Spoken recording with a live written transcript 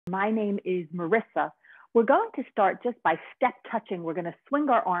My name is Marissa. We're going to start just by step touching. We're going to swing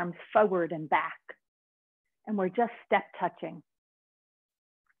our arms forward and back. And we're just step touching.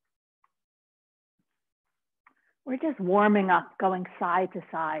 We're just warming up, going side to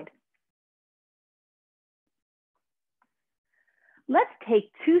side. Let's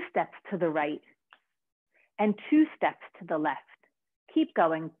take 2 steps to the right and 2 steps to the left. Keep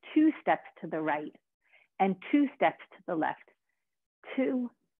going, 2 steps to the right and 2 steps to the left. 2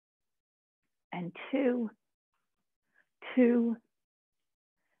 and 2, 2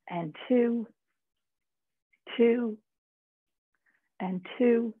 and 2, 2 and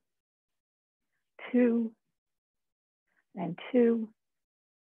 2, 2 and 2,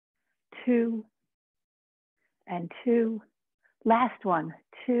 2 and 2. Last one,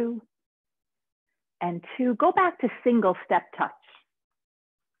 2 and 2. Go back to single step touch.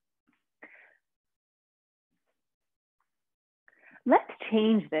 Let's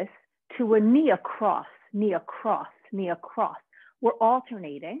change this to a knee across, knee across, knee across. We're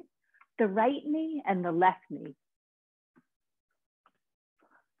alternating the right knee and the left knee.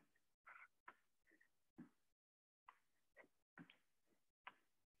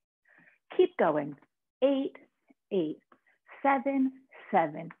 Keep going. 8, 8, 7,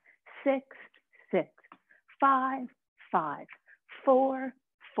 7, 6, 6, 5, 5, 4,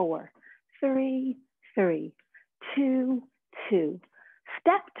 4, 3, 3, 2, 2.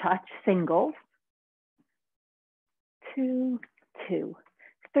 Step touch singles. 2, 2,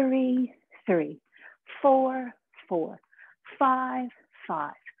 3, 3, 4, 4, 5,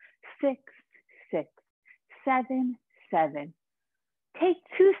 5, 6, 6, 7, 7. Take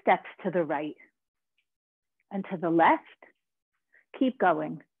 2 steps to the right and to the left. Keep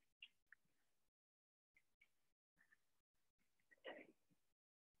going.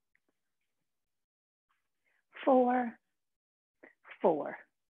 4, 4,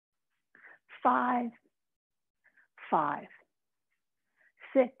 5, 5,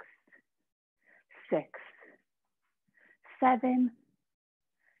 6, 6, 7,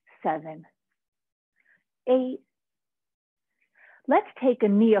 7, 8. Let's take a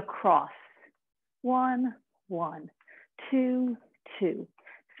knee across. 1, 1, 2, 2,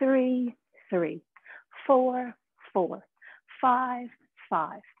 3, 3, 4, 4, 5,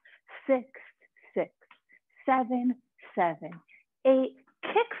 5, 6, 6, 7, 7, 8.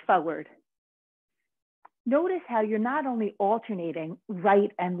 Kick forward. Notice how you're not only alternating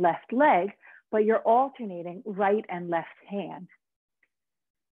right and left leg, but you're alternating right and left hand.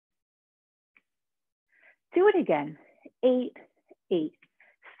 Do it again. 8, 8,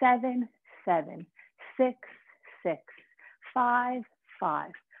 7, 7, 6, 6, 5,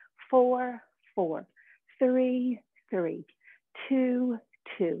 5, 4, 4, 3, 3, 2,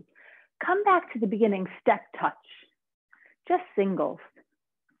 2. Come back to the beginning, step touch. Just singles.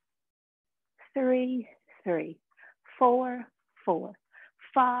 3, 3, 4, 4,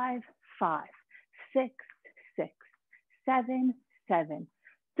 5, 5, 6, 6, 7, 7.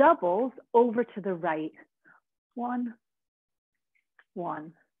 Doubles over to the right. 1,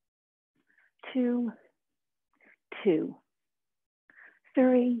 1, 2, 2,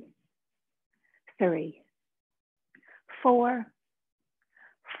 3, 3, 4,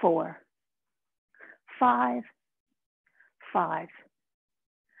 4, 5, 5,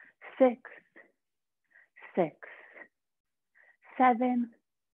 6, 6, 7,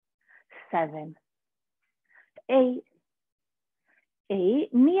 7, 8,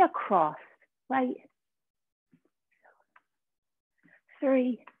 8. Knee across, right.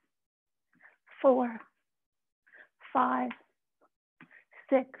 3, 4, 5,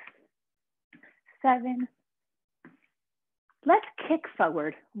 6, 7. Let's kick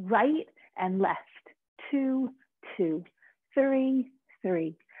forward, right and left. 2, 2, 3,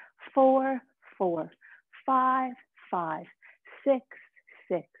 3, 4, 4, 5, 5, 6,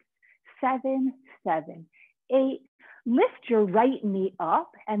 6, 7, 7, 8. Lift your right knee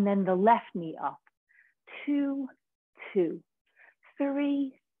up and then the left knee up. 2, 2,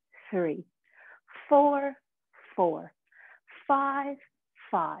 3, 3, 4, 4, 5,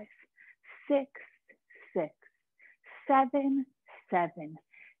 5, 6, 6, 7, 7,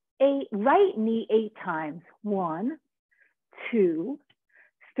 8. Right knee 8 times. 1, 2,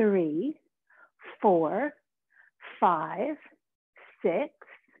 3, 4, 5, 6,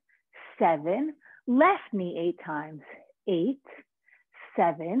 7. Left knee 8 times. 8,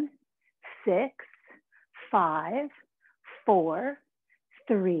 7, 6, 5, 4,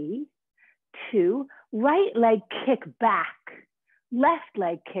 3, 2. Right leg kick back. Left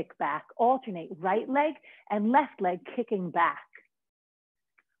leg kick back. Alternate right leg and left leg kicking back.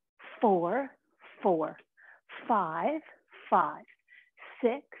 4, 4, 5, 5,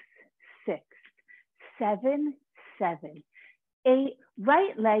 6, 6, 7, 7, 8.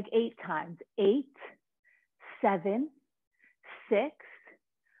 Right leg 8 times. 8, 7, 6,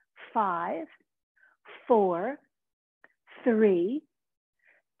 5, 4, 3,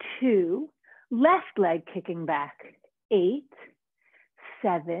 2. Left leg kicking back. 8,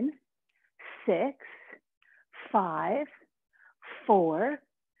 7, 6, 5, 4,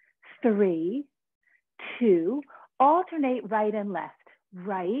 3, 2. Alternate right and left.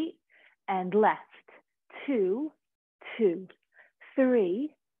 Right and left. 2, 2,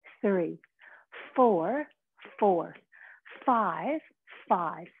 3, 3, 4, 4, 5,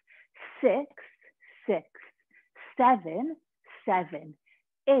 5, 6, 6, 7, 7,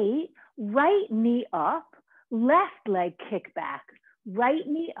 8. Right knee up, left leg kick back. Right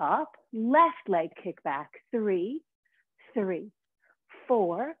knee up, left leg kick back. 3, 3,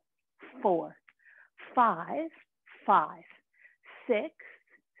 4, 4, 5, 5, 6,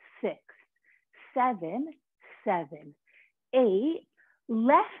 6, 7, 7, 8.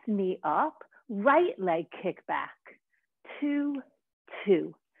 Left knee up, right leg kick back. 2,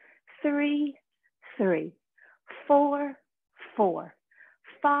 2, 3, 3, 4, 4,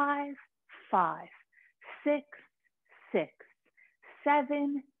 5, 5, 6, 6,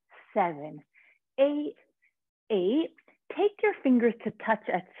 7, 7, 8, 8. Take your fingers to touch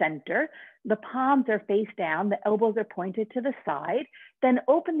at center. The palms are face down. The elbows are pointed to the side. Then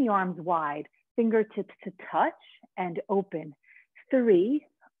open the arms wide. Fingertips to touch and open. 3,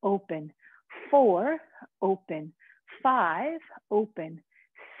 open. 4, open. 5, open.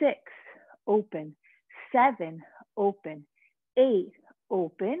 6, open. 7, open. 8,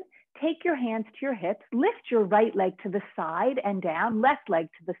 open. Take your hands to your hips. Lift your right leg to the side and down. Left leg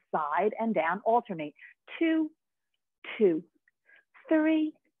to the side and down. Alternate. 2, 2,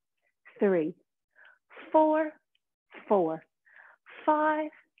 3, 3, 4, 4, 5,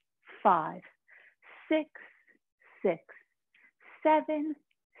 5, 6, 6, 7,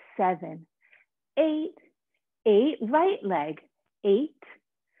 7, 8, 8. Right leg. 8,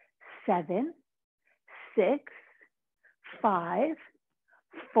 7, 6, 5,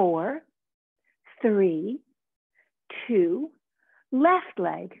 4, 3, 2. Left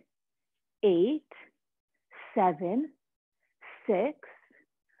leg. 8, 7, 6,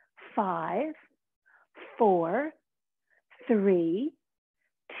 5, 4, 3,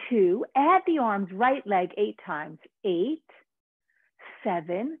 2. Add the arms, right leg 8 times. 8,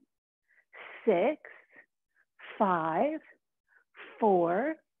 7, 6, 5,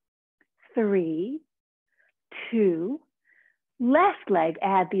 4, 3, 2. Left leg,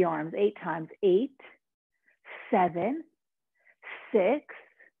 add the arms 8 times. 8, 7, 6,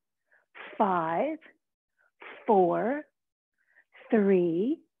 5, 4,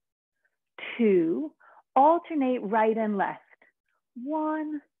 3, 2. Alternate right and left.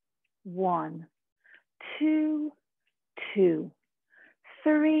 1, 1, 2, 2,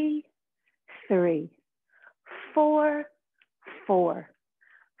 3, 3, 4, 4,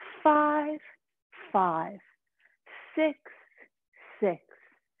 5, 5, 6, 6,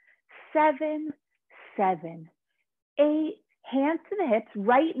 7, 7, 8. Hands to the hips,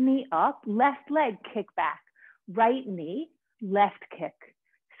 right knee up, left leg kick back. Right knee, left kick.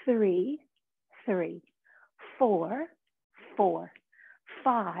 3, 3, 4, 4,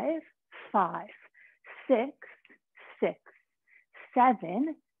 5, 5, 6, 6,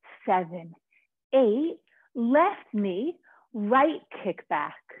 7, 7, 8. Left knee, right kick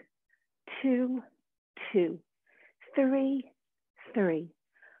back. 2, 2, 3, 3,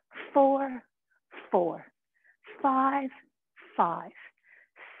 4, 4, 5, 5,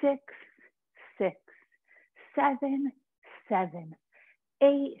 6, 6, 7, 7, 8.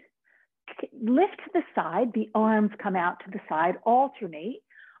 Lift to the side. The arms come out to the side. Alternate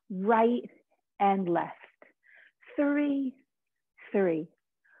right and left. 3, 3,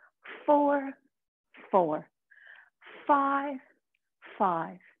 4, 4, 5,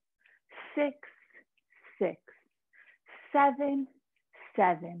 5, 6, 6, 7,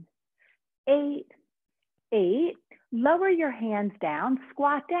 7, 8, 8. Lower your hands down,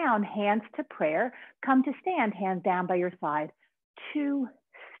 squat down, hands to prayer. Come to stand, hands down by your side. 2,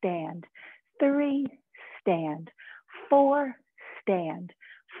 stand. 3, stand. 4, stand.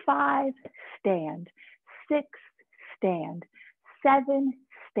 5, stand. 6, stand. 7,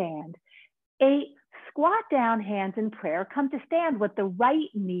 stand. 8, squat down, hands in prayer. Come to stand with the right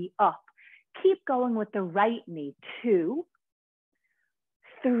knee up. Keep going with the right knee. 2,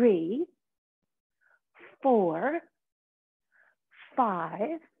 3, 4, 5,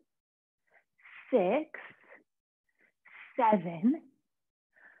 6, 7.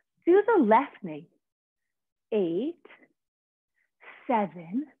 Do the left knee. 8,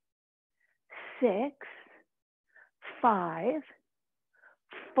 7, 6, 5,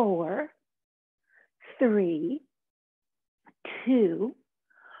 4, 3, 2.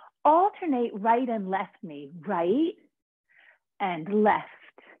 Alternate right and left knee, right and left.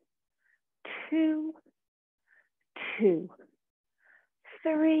 2, 2,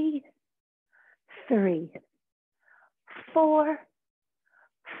 3, 3, 4,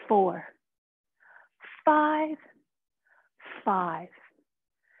 4, 5, 5,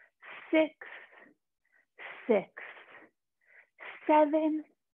 6, 6, 7,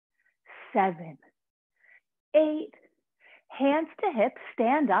 7, 8. Hands to hips,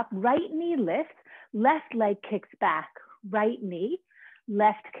 stand up, right knee lifts, left leg kicks back, right knee,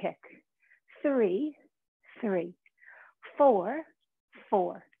 left kick. 3, 3, 4,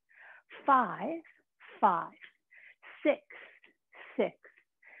 4, 5, 5, 6, 6,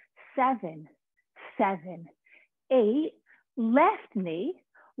 7, 7, 8. Left knee,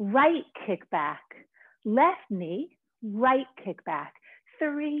 right kick back, left knee, right kick back.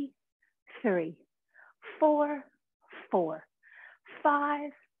 3, 3, 4, 4,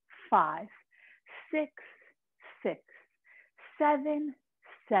 5, 5, 6, 6, 7,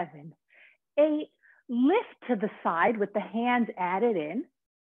 7, 8. Lift to the side with the hands added in.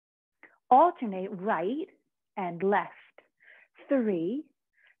 Alternate right and left. 3,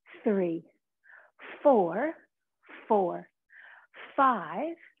 3, 4, 4,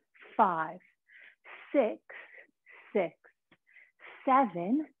 5, 5, 6, 6,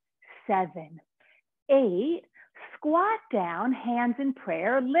 7, 7, 8. Squat down, hands in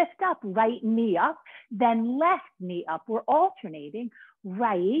prayer, lift up, right knee up, then left knee up. We're alternating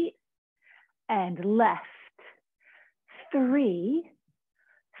right and left. 3,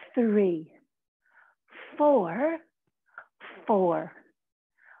 3, 4, 4,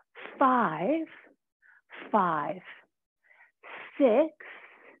 5, 5, 6,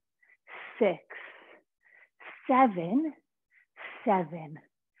 6, 7, 7,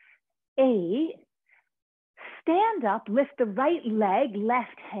 8. Stand up, lift the right leg,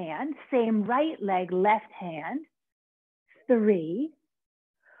 left hand, same right leg, left hand. 3,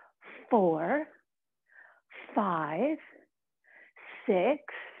 4, 5, 6,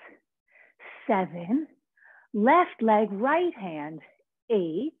 7. Left leg, right hand.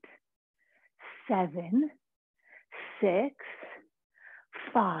 8, 7, 6,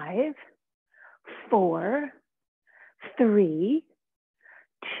 5, 4, 3,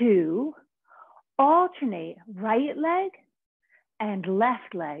 2. Alternate right leg and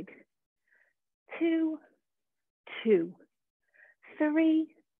left leg. 2, 2, 3,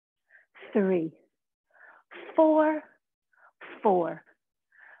 3, 4, 4,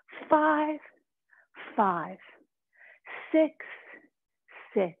 5, 5, 6,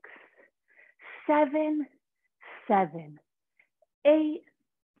 6, 7, 7, 8.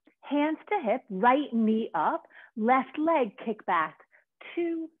 Hands to hip, right knee up, left leg kick back.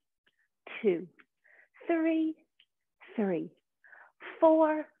 2, 2, 3, 3,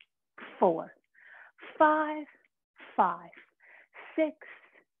 4, 4, 5, 5, 6,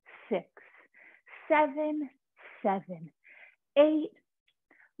 6, 7, 7, 8.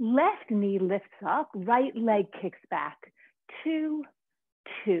 Left knee lifts up, right leg kicks back. 2,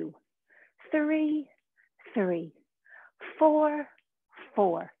 2, 3, 3, 4,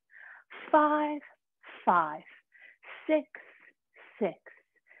 4, 5, 5, 6, 6,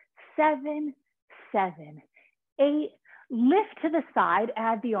 7, 7, 8. Lift to the side,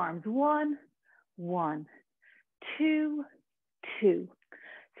 add the arms. 1, 1, 2, 2,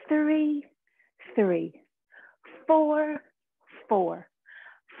 3, 3, 4, 4,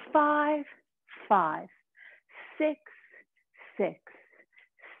 5, 5, 6, 6,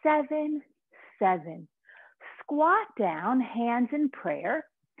 7, 7. Squat down, hands in prayer.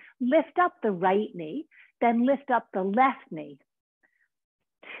 Lift up the right knee, then lift up the left knee.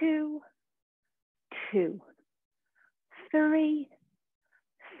 2, 2, 3,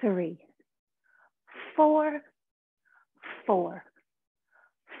 3, 4, 4,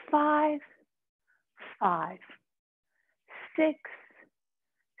 5, 5, 6,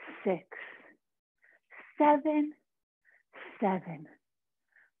 6, 7, 7,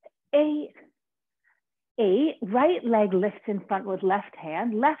 8, 8. Right leg lifts in front with left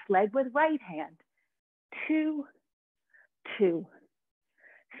hand, left leg with right hand. 2, 2,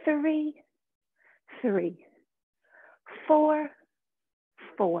 3, 3, 4,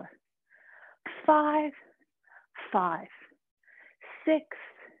 4, 5, 5, 6,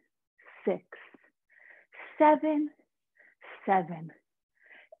 6, 7, 7,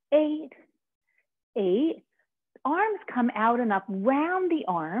 8, 8. Arms come out and up, round the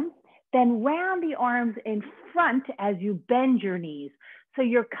arms, then round the arms in front as you bend your knees. So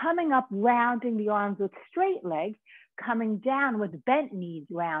you're coming up, rounding the arms with straight legs, coming down with bent knees,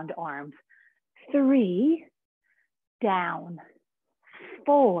 round arms. 3, down.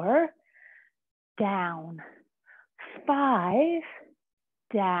 4, down. 5,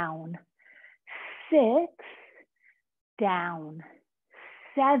 down. 6, down.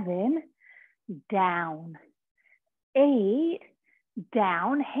 7, down. 8,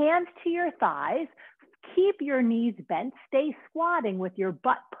 down. Hands to your thighs. Keep your knees bent. Stay squatting with your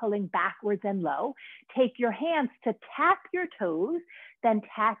butt pulling backwards and low. Take your hands to tap your toes, then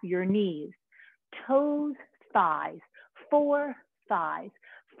tap your knees. Toes, thighs. 4, thighs.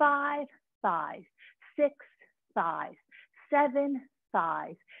 5, thighs. 6, thighs. 7,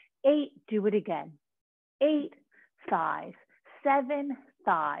 thighs. 8, do it again. 8, thighs. 7,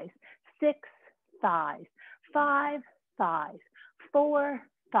 thighs. 6, thighs. 5, thighs. 4,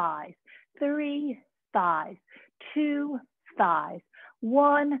 thighs. 3, thighs. 2, thighs.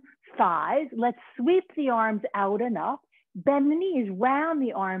 1, thighs. Let's sweep the arms out and up. Bend the knees, round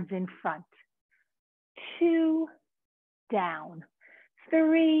the arms in front. 2, down.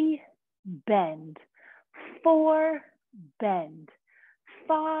 3, bend. 4, bend.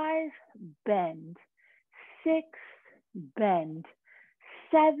 5, bend. 6, bend.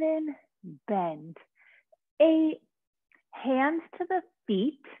 7, bend. 8, hands to the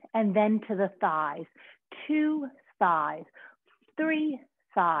feet and then to the thighs. 2 thighs. 3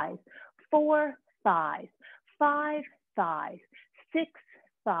 thighs. 4 thighs. 5 thighs. 6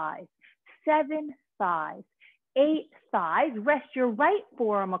 thighs. 7 thighs. 8 thighs. Rest your right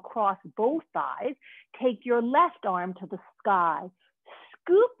forearm across both thighs. Take your left arm to the sky.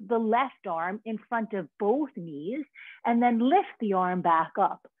 Scoop the left arm in front of both knees and then lift the arm back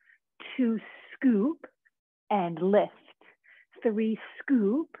up. 2, scoop and lift. 3,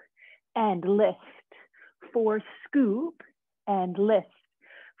 scoop and lift. 4, scoop and lift.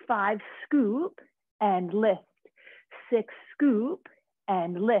 5, scoop and lift. 6, scoop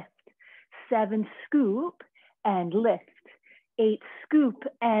and lift. 7, scoop and lift. 8, scoop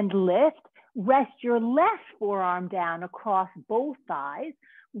and lift. Rest your left forearm down across both thighs,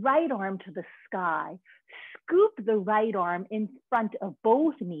 right arm to the sky. Scoop the right arm in front of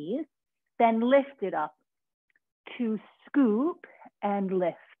both knees, then lift it up. 2, scoop and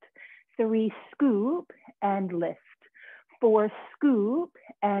lift. 3, scoop and lift. 4, scoop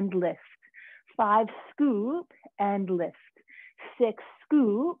and lift. 5, scoop and lift. 6,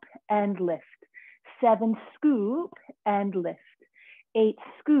 scoop and lift. 7, scoop and lift. 8,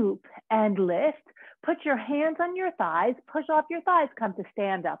 scoop and lift. Put your hands on your thighs, push off your thighs, come to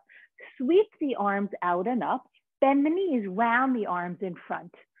stand up. Sweep the arms out and up, bend the knees, round the arms in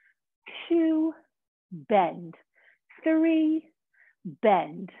front. 2, bend. 3,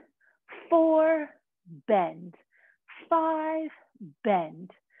 bend. 4, bend. 5,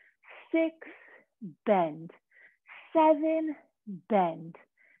 bend. 6, bend. 7, bend.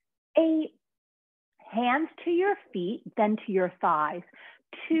 8, hands to your feet, then to your thighs.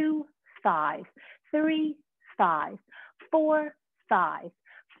 2 thighs. 3 thighs. 4 thighs.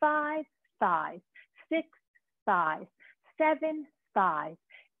 5 thighs. 6 thighs. 7 thighs.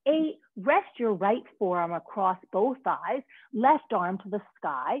 8, rest your right forearm across both thighs, left arm to the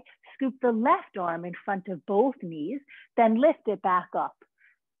sky. Scoop the left arm in front of both knees, then lift it back up.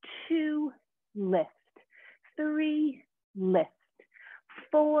 2, lift. 3, lift.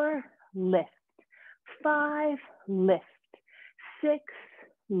 4, lift. 5, lift. 6,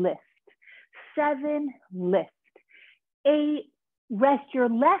 lift. 7, lift. 8, rest your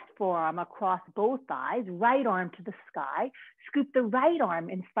left forearm across both thighs, right arm to the sky. Scoop the right arm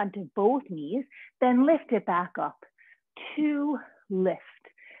in front of both knees, then lift it back up. 2, lift.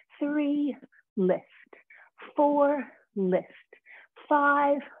 3, lift. 4, lift.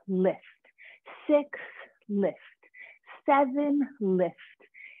 5, lift. 6, lift. 7, lift.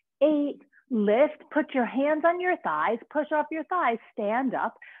 8, lift. Put your hands on your thighs, push off your thighs, stand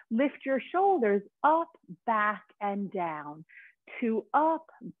up, lift your shoulders up, back, and down. 2, up,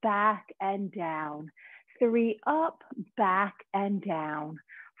 back, and down. 3, up, back, and down.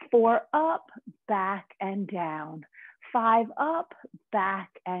 4, up, back, and down. 5, up, back,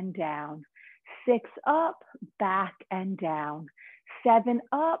 and down. 6, up, back, and down. 7,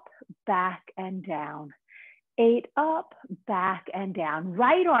 up, back, and down. 8, up, back, and down.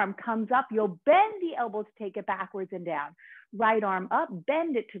 Right arm comes up. You'll bend the elbow to take it backwards and down. Right arm up,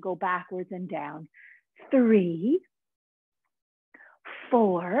 bend it to go backwards and down. 3,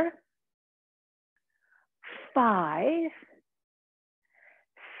 4, 5,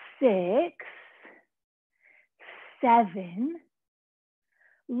 6, 7.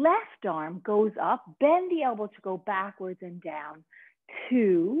 Left arm goes up, bend the elbow to go backwards and down.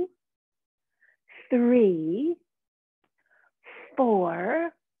 2, 3, 4,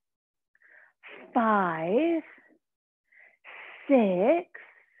 5, 6,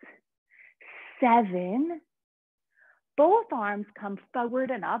 7. Both arms come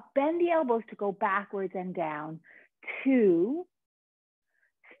forward and up. Bend the elbows to go backwards and down. 2,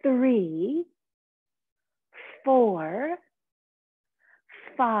 3, 4,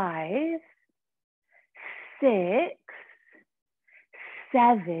 5, 6,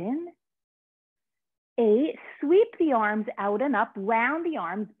 7, 8. Sweep the arms out and up, round the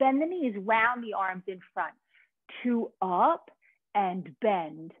arms, bend the knees, round the arms in front. 2, up and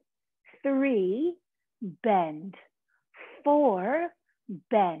bend. 3, bend. 4,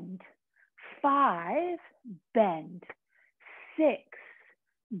 bend. 5, bend. 6,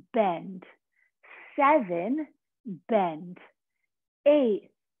 bend. 7, bend.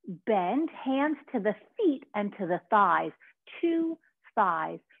 8, bend. Hands to the feet and to the thighs. 2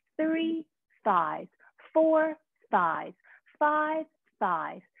 thighs. 3 thighs. 4 thighs. 5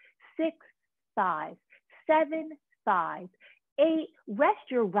 thighs. 6 thighs. 7 thighs. 8, rest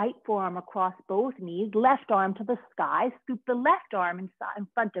your right forearm across both knees, left arm to the sky, scoop the left arm in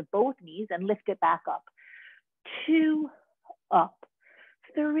front of both knees and lift it back up. 2, up.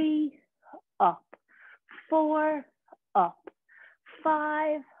 3, up. 4, up.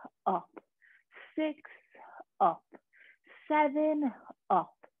 5, up. 6, up. 7,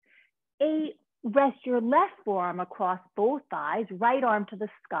 up. 8, rest your left forearm across both thighs, right arm to the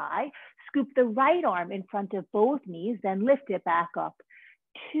sky. Scoop the right arm in front of both knees, then lift it back up.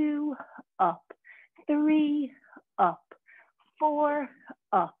 2, up. 3, up. 4,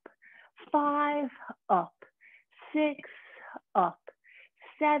 up. 5, up. 6, up.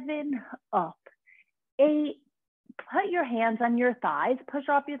 7, up. 8, put your hands on your thighs, push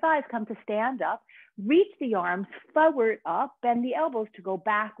off your thighs, come to stand up. Reach the arms forward up, bend the elbows to go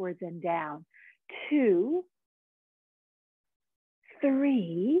backwards and down. 2,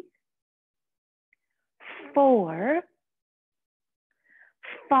 3, 4,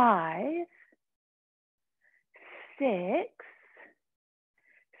 5, 6,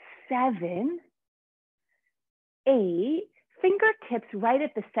 7, 8. Fingertips right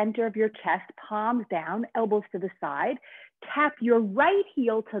at the center of your chest, palms down, elbows to the side. Tap your right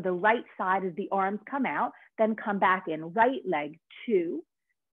heel to the right side as the arms come out, then come back in. Right leg, 2,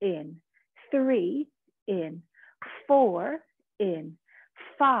 in, 3, in, 4, in,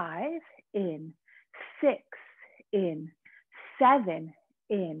 5, in, 6, in, 7,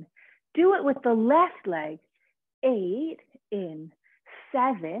 in. Do it with the left leg, 8, in,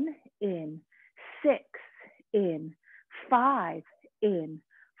 7, in, 6, in, 5, in,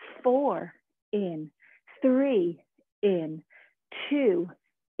 4, in, 3, in, 2,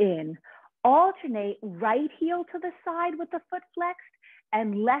 in. Alternate right heel to the side with the foot flexed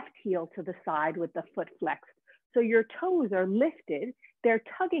and left heel to the side with the foot flexed. So your toes are lifted, they're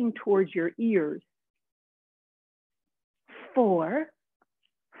tugging towards your ears. 4,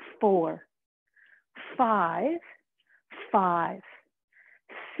 4, 5, 5,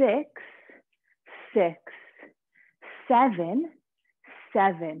 6, 6, 7,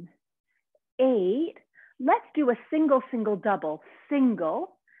 7, 8. Let's do a single, single, double.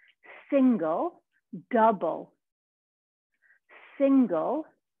 Single, single, double. Single,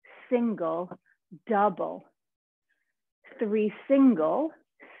 single, double. 3 single,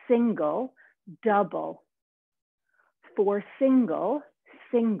 single, double. 4 single,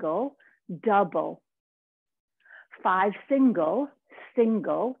 single, double. 5 single,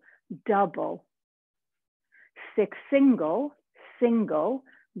 single, double. 6 single, single,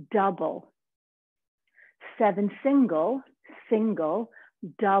 double. 7 single, single,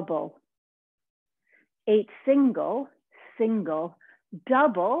 double. 8 single, single,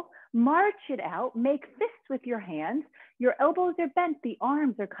 double. March it out, make fists with your hands. Your elbows are bent, the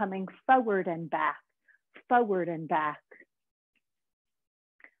arms are coming forward and back, forward and back.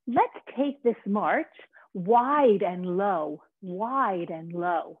 Let's take this march wide and low, wide and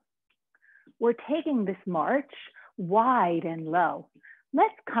low. We're taking this march wide and low.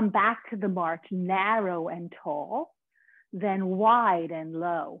 Let's come back to the march narrow and tall, then wide and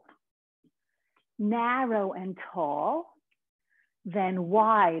low. Narrow and tall, then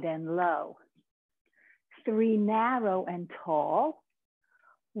wide and low. 3 narrow and tall,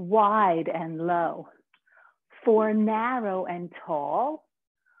 wide and low. 4 narrow and tall,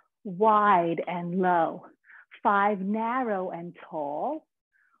 wide and low. 5 narrow and tall,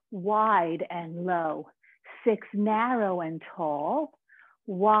 wide and low. 6 narrow and tall,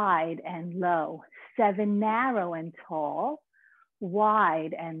 wide and low. 7 narrow and tall,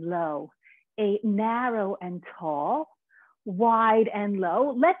 wide and low. 8 narrow and tall, wide and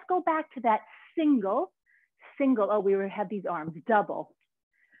low. Let's go back to that single, oh, we had these arms, double,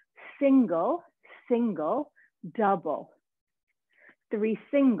 single, single, double, 3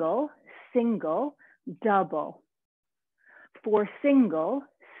 single, single, double, 4 single,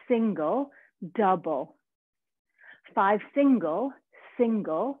 single, double, 5 single,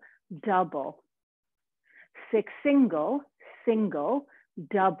 single, double, 6 single, single,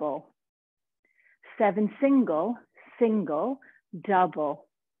 double, 7 single, single, double,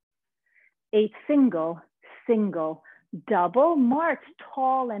 8 single, single, double. March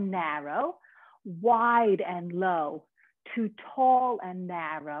tall and narrow, wide and low, 2 tall and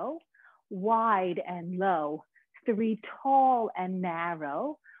narrow, wide and low, 3 tall and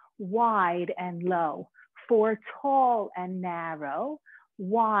narrow, wide and low, 4 tall and narrow,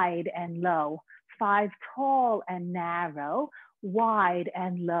 wide and low, 5 tall and narrow, wide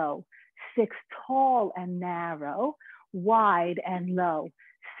and low, 6 tall and narrow, wide and low,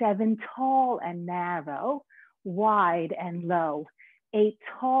 7 tall and narrow, wide and low, 8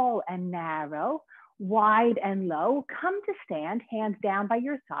 tall and narrow, wide and low. Come to stand, hands down by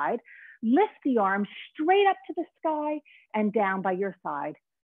your side. Lift the arms straight up to the sky and down by your side.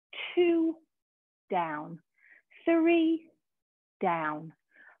 2, down, 3, down,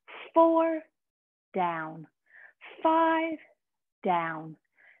 4, down, 5, down,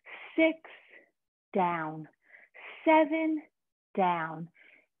 6, down, 7, down,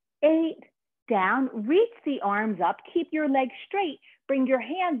 8, down. Reach the arms up, keep your legs straight, bring your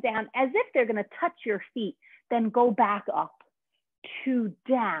hands down as if they're gonna touch your feet, then go back up. 2,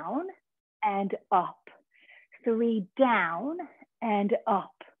 down and up, 3, down and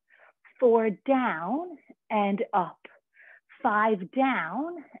up, 4, down and up, 5,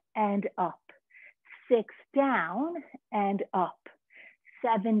 down and up, 6, down and up,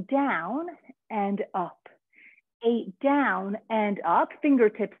 7, down and up, 8, down and up,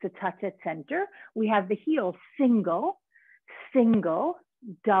 fingertips to touch at center. We have the heel, single, single,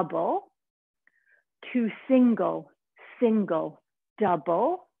 double, 2 single, single,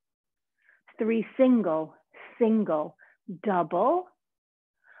 double, 3 single, single, double,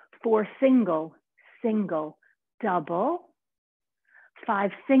 4 single, single, double,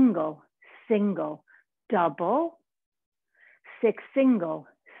 5 single, single, double, 6 single,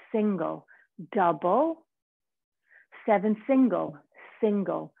 single, double, 7 single,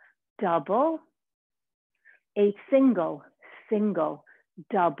 single, double, 8 single, single,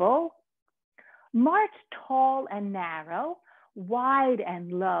 double. March tall and narrow, wide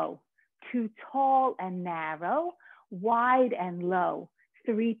and low, 2 tall and narrow, wide and low,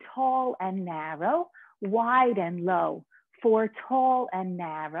 3 tall and narrow, wide and low, 4 tall and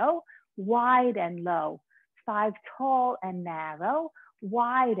narrow, wide and low, 5 tall and narrow,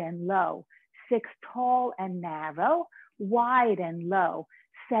 wide and low, 6 tall and narrow, wide and low,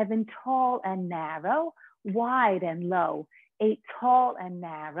 7 tall and narrow, wide and low, 8 tall and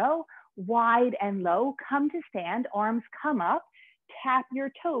narrow, wide and low. Come to stand, arms come up, tap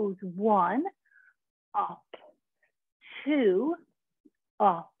your toes. 1, up, 2,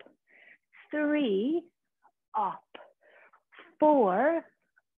 up, 3, up, 4,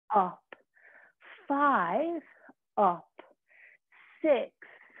 up, 5, up, 6,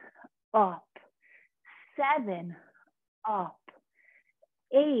 up, 7, up,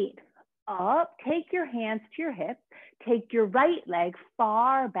 8, up. Take your hands to your hips. Take your right leg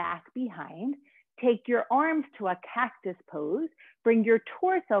far back behind. Take your arms to a cactus pose. Bring your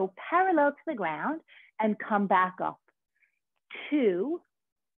torso parallel to the ground and come back up. 2,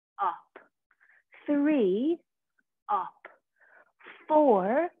 up, 3, up,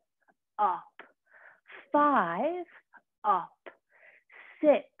 4, up, 5, up,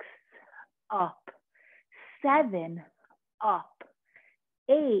 6, up, 7, up,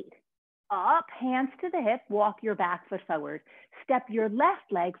 8, up, hands to the hip, walk your back foot forward. Step your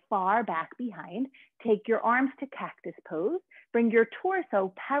left leg far back behind. Take your arms to cactus pose. Bring your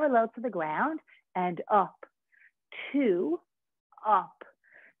torso parallel to the ground and up. 2, up,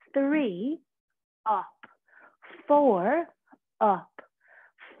 3, up, 4, up,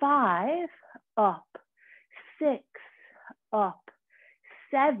 5, up, 6, up,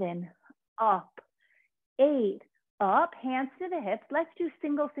 7, up, 8, up, hands to the hips. Let's do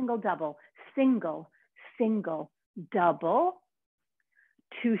single, single, double. Single, single, double.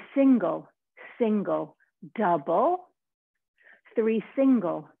 2 single, single, double. 3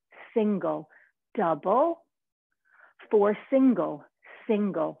 single, single, double. 4 single,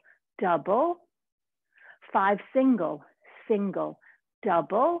 single, double. 5 single, single,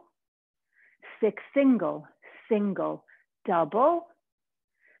 double. 6 single, single, double.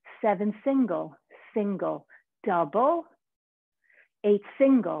 7 single, single, double. 8,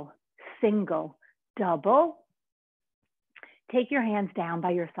 single, single, double. Take your hands down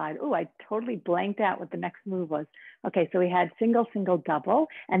by your side. Oh, I totally blanked out what the next move was. Okay, so we had single, single, double,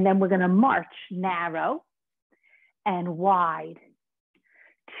 and then we're gonna march narrow and wide.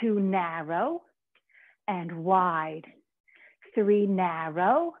 2 narrow and wide. 3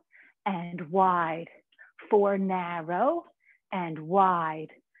 narrow and wide. 4 narrow and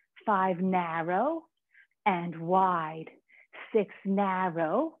wide. 5 narrow and wide. 6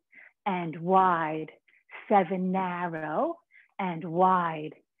 narrow and wide. 7 narrow and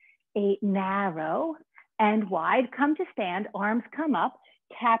wide. 8 narrow and wide. Come to stand, arms come up,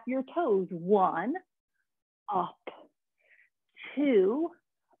 tap your toes. 1, up. 2,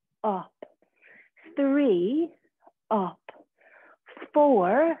 up. 3, up.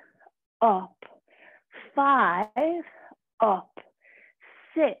 4, up. 5, up.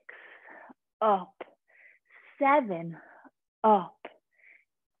 6, up. 7, up.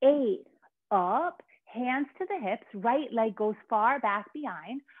 8, up. Hands to the hips, right leg goes far back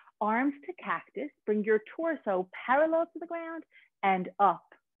behind, arms to cactus, bring your torso parallel to the ground and up.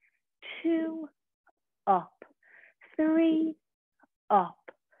 2, up. 3, up.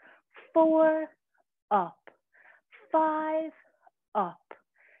 4, up. 5, up.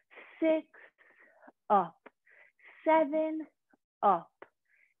 6, up. 7, up.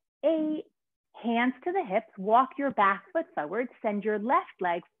 8, hands to the hips, walk your back foot forward, send your left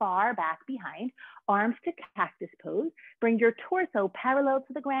leg far back behind, arms to cactus pose, bring your torso parallel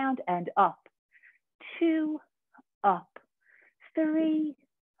to the ground and up. 2, up. 3,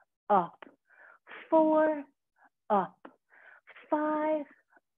 up. 4, up. 5,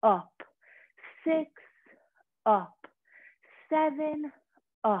 up. 6, up. 7,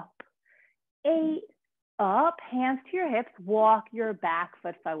 up. 8, up. Hands to your hips, walk your back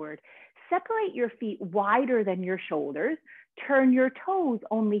foot forward. Separate your feet wider than your shoulders. Turn your toes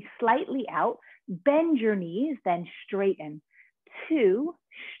only slightly out. Bend your knees, then straighten. 2,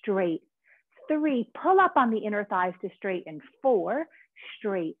 straight. 3, pull up on the inner thighs to straighten. 4,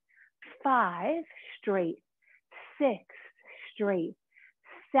 straight. 5, straight. 6, straight.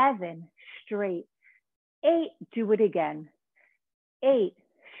 7, straight. 8, do it again. 8,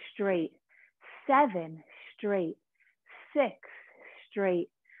 straight. 7, straight. 6, straight.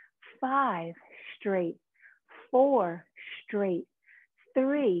 5, straight. 4, straight.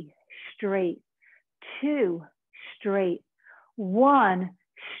 3, straight. 2, straight. 1,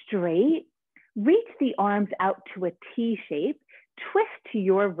 straight. Reach the arms out to a T shape. Twist to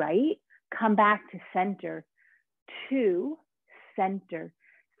your right. Come back to center. 2, center.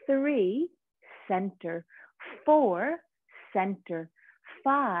 3, center. 4, center.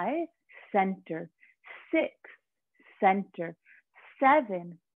 5, center. 6, center.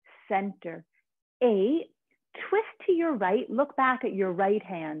 7, center. 8, twist to your right, look back at your right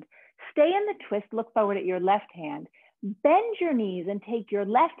hand. Stay in the twist, look forward at your left hand. Bend your knees and take your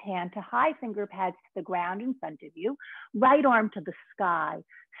left hand to high finger pads to the ground in front of you. Right arm to the sky.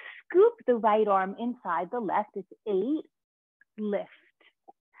 Scoop the right arm inside the left. It's 8, lift.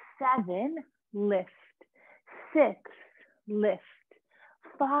 7, lift. 6, lift.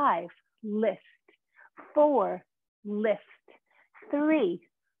 5, lift. 4, lift. 3,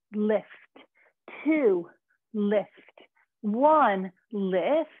 lift. 2, lift. 1,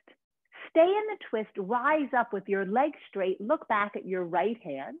 lift. Stay in the twist, rise up with your legs straight, look back at your right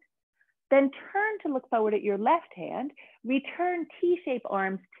hand, then turn to look forward at your left hand, return T-shape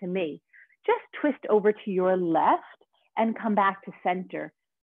arms to me. Just twist over to your left and come back to center.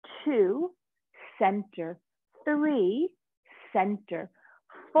 2, center. 3, center.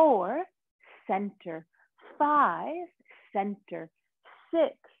 4, center. 5, center.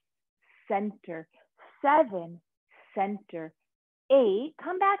 6, center. 7, center. 8,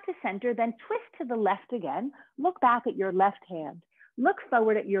 come back to center, then twist to the left again. Look back at your left hand. Look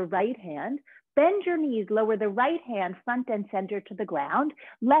forward at your right hand. Bend your knees, lower the right hand front and center to the ground.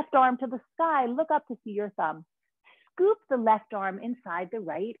 Left arm to the sky, look up to see your thumb. Scoop the left arm inside the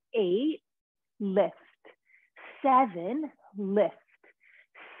right. 8, lift. 7, lift.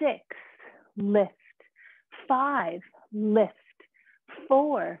 6, lift. 5, lift.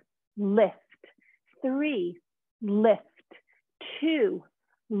 4, lift. 3, lift. 2,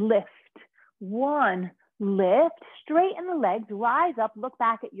 lift. 1, lift. Straighten the legs, rise up, look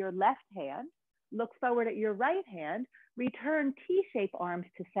back at your left hand, look forward at your right hand, return T-shape arms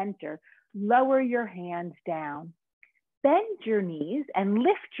to center, lower your hands down. Bend your knees and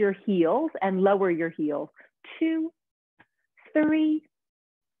lift your heels and lower your heels. 2, 3,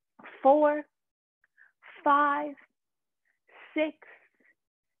 4, 5, 6,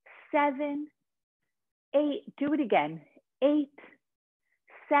 7, 8. Do it again. 8,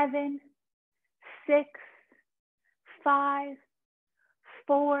 7, 6, 5,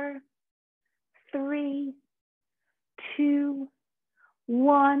 4, 3, 2,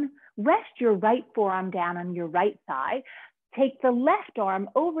 1. Rest your right forearm down on your right thigh. Take the left arm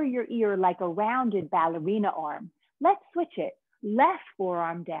over your ear like a rounded ballerina arm. Let's switch it. Left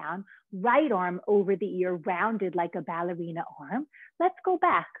forearm down, right arm over the ear, rounded like a ballerina arm. Let's go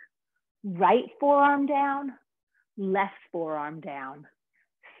back. Right forearm down, left forearm down.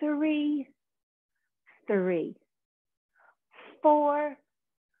 3, 3, 4,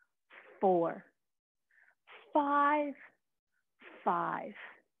 4, 5, 5,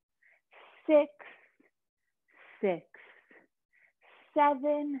 6, 6,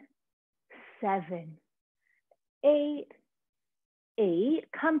 7, 7, 8, 8.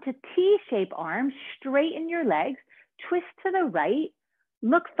 Come to T-shape arms, straighten your legs, twist to the right,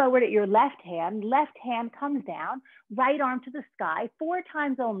 look forward at your left hand comes down, right arm to the sky, 4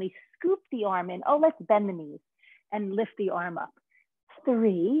 times only, scoop the arm in. Oh, let's bend the knees and lift the arm up.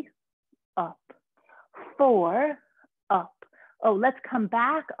 3, up, 4, up. Oh, let's come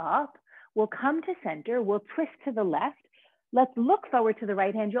back up. We'll come to center, we'll twist to the left. Let's look forward to the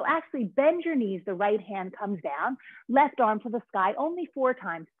right hand. You'll actually bend your knees, the right hand comes down, left arm to the sky, only 4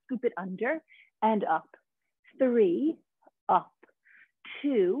 times. Scoop it under and up. 3, up,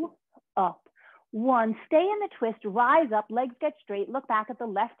 2, up, 1. Stay in the twist, rise up, legs get straight, look back at the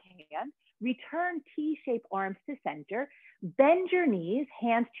left hand, return T-shape arms to center, bend your knees,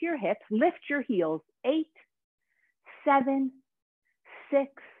 hands to your hips, lift your heels. 8, 7, 6,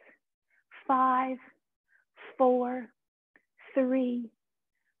 5, 4, 3,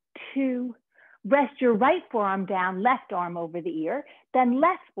 2, rest your right forearm down, left arm over the ear, then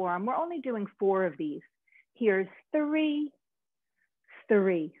left forearm. We're only doing 4 of these. Here's 3,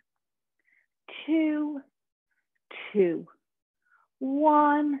 3, 2, 2,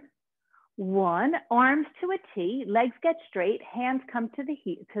 1, 1. Arms to a T, legs get straight, hands come to the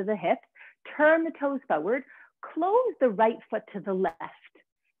hips, turn the toes forward, close the right foot to the left,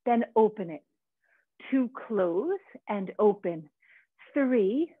 then open it. 2, close and open.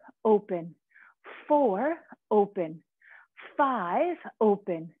 3, open. 4, open. 5,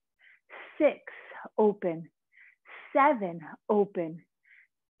 open. 6, open. 7, open.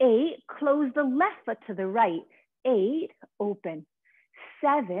 8, close the left foot to the right. 8, open.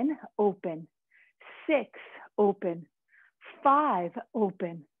 7, open. 6, open. 5,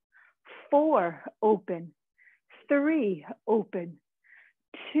 open. 4, open. 3, open.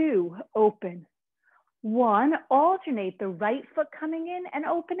 2, open. 1, alternate the right foot coming in and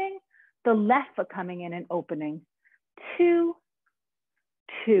opening, the left foot coming in and opening. 2,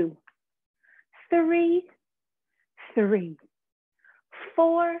 2, 3, 3,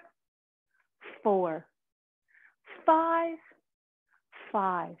 4, 4, 5,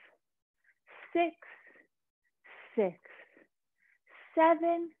 5, 6, 6,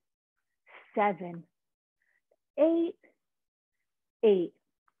 7, 7, 8, 8.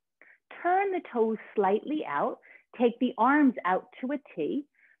 Turn the toes slightly out, take the arms out to a T,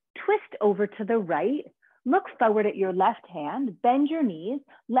 twist over to the right, look forward at your left hand, bend your knees,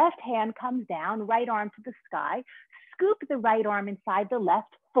 left hand comes down, right arm to the sky, scoop the right arm inside the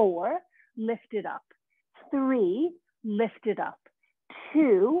left. 4, lift it up. 3, lift it up.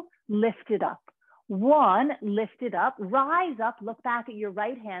 2, lift it up. 1, lift it up, rise up, look back at your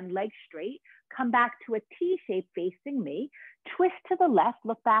right hand, legs straight, come back to a T shape facing me, twist to the left,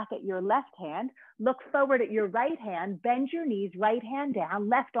 look back at your left hand, look forward at your right hand, bend your knees, right hand down,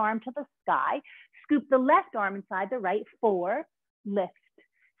 left arm to the sky, scoop the left arm inside the right. 4, lift.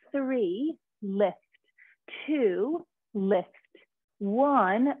 3, lift. 2, lift.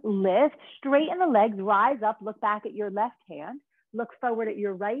 1, lift, straighten the legs, rise up, look back at your left hand, look forward at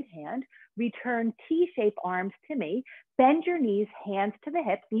your right hand, return T-shape arms to me, bend your knees, hands to the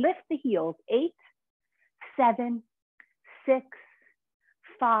hips, lift the heels. 8, 7, 6,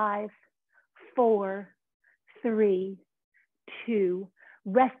 5, 4, 3, 2.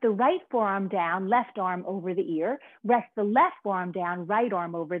 Rest the right forearm down, left arm over the ear. Rest the left forearm down, right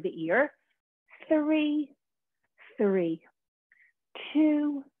arm over the ear. 3, 3,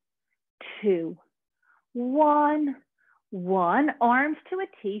 2, 2, 1, 1. Arms to a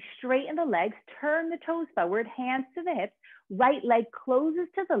T, straighten the legs, turn the toes forward, hands to the hips, right leg closes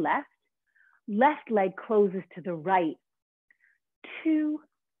to the left, left leg closes to the right. 2,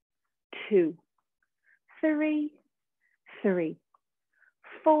 2, 3, 3,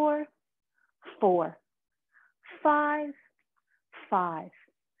 4, 4, 5, 5,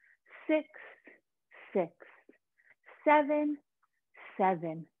 6, 6, 7,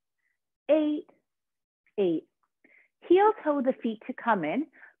 7, 8, 8. Heel toe the feet to come in.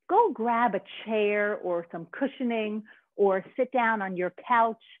 Go grab a chair or some cushioning or sit down on your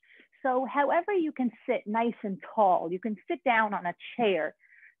couch. So however you can sit nice and tall, you can sit down on a chair,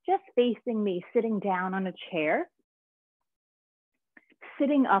 just facing me, sitting down on a chair.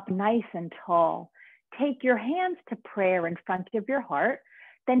 Sitting up nice and tall. Take your hands to prayer in front of your heart.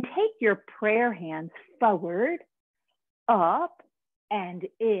 Then take your prayer hands forward, up, and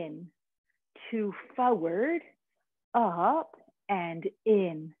in. 2 forward, up, and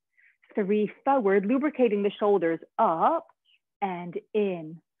in. 3 forward, lubricating the shoulders, up, and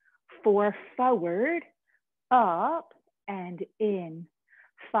in. 4 forward, up, and in.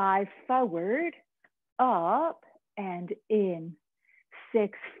 5 forward, up, and in.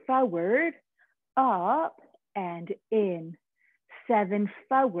 6 forward, up, and in. 7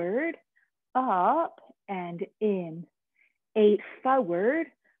 forward, up, and in. 8 forward,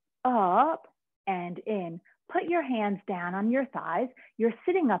 up, and in. Put your hands down on your thighs. You're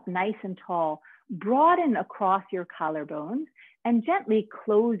sitting up nice and tall. Broaden across your collarbones and gently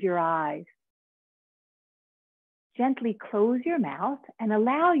close your eyes. Gently close your mouth and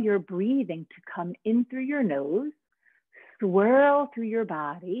allow your breathing to come in through your nose, swirl through your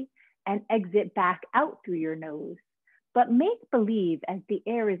body, and exit back out through your nose. But make believe as the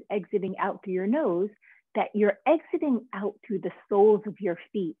air is exiting out through your nose that you're exiting out through the soles of your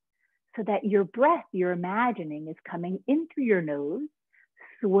feet, so that your breath, you're imagining, is coming in through your nose,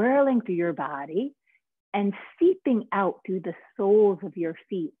 swirling through your body, and seeping out through the soles of your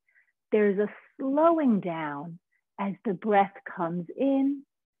feet. There's a slowing down as the breath comes in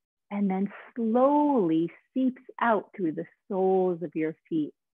and then slowly seeps out through the soles of your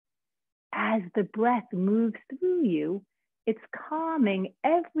feet. As the breath moves through you, it's calming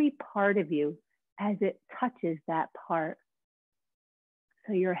every part of you as it touches that part.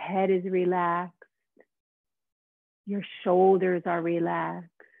 So your head is relaxed, your shoulders are relaxed,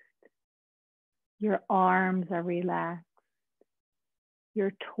 your arms are relaxed,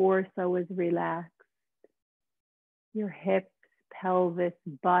 your torso is relaxed, your hips, pelvis,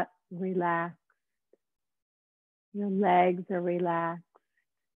 butt relaxed, your legs are relaxed,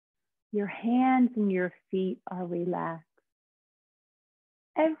 your hands and your feet are relaxed.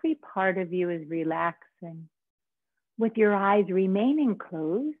 Every part of you is relaxing. With your eyes remaining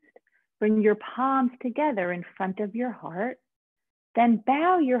closed, bring your palms together in front of your heart, then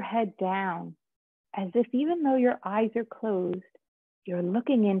bow your head down as if even though your eyes are closed, you're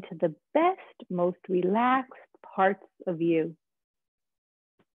looking into the best, most relaxed parts of you.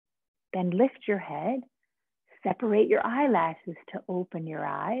 Then lift your head, separate your eyelashes to open your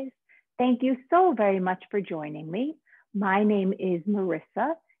eyes. Thank you so very much for joining me. My name is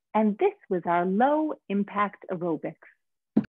Marissa, and this was our low impact aerobics.